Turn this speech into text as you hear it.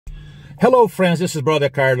Hello friends, this is Brother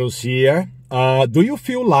Carlos here. Do you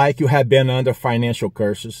feel like you have been under financial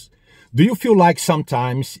curses? Do you feel like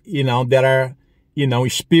sometimes, there are,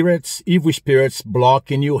 spirits, evil spirits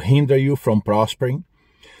blocking you, hinder you from prospering?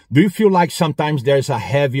 Do you feel like sometimes there's a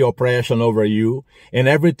heavy oppression over you and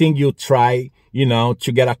everything you try,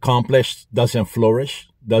 to get accomplished doesn't flourish,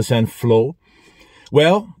 doesn't flow?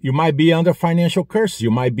 Well, you might be under financial curse.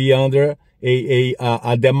 You might be under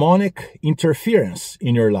a demonic interference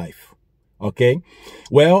in your life. Okay.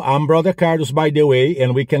 Well, I'm Brother Carlos, by the way,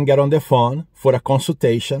 and we can get on the phone for a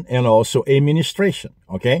consultation and also a ministration.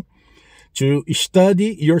 Okay. To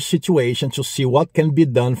study your situation, to see what can be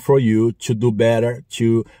done for you to do better,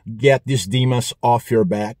 to get these demons off your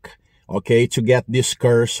back. Okay. To get this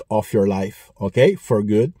curse off your life. Okay. For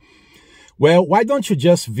good. Well, why don't you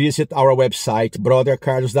just visit our website,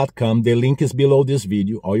 brothercarlos.com. The link is below this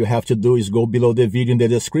video. All you have to do is go below the video in the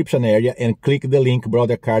description area and click the link,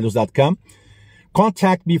 brothercarlos.com.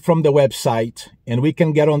 Contact me from the website and we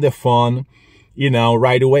can get on the phone,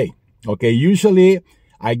 right away. Okay. Usually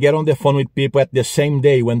I get on the phone with people at the same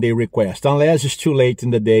day when they request. Unless it's too late in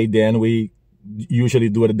the day, then we usually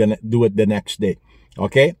do it the next day.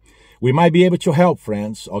 Okay. We might be able to help,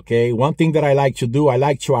 friends, okay? One thing that I like to do, I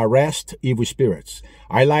like to arrest evil spirits.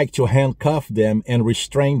 I like to handcuff them and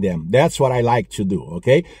restrain them. That's what I like to do,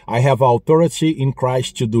 okay? I have authority in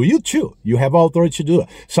Christ to do. You too. You have authority to do it.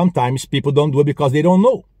 Sometimes people don't do it because they don't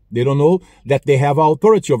know. They don't know that they have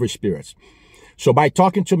authority over spirits. So by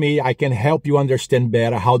talking to me, I can help you understand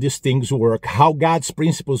better how these things work, how God's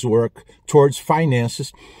principles work towards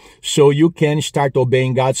finances, so you can start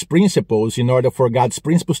obeying God's principles in order for God's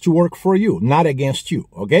principles to work for you, not against you,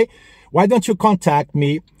 okay? Why don't you contact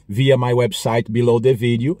me via my website below the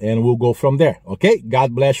video and we'll go from there, okay?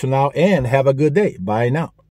 God bless you now and have a good day. Bye now.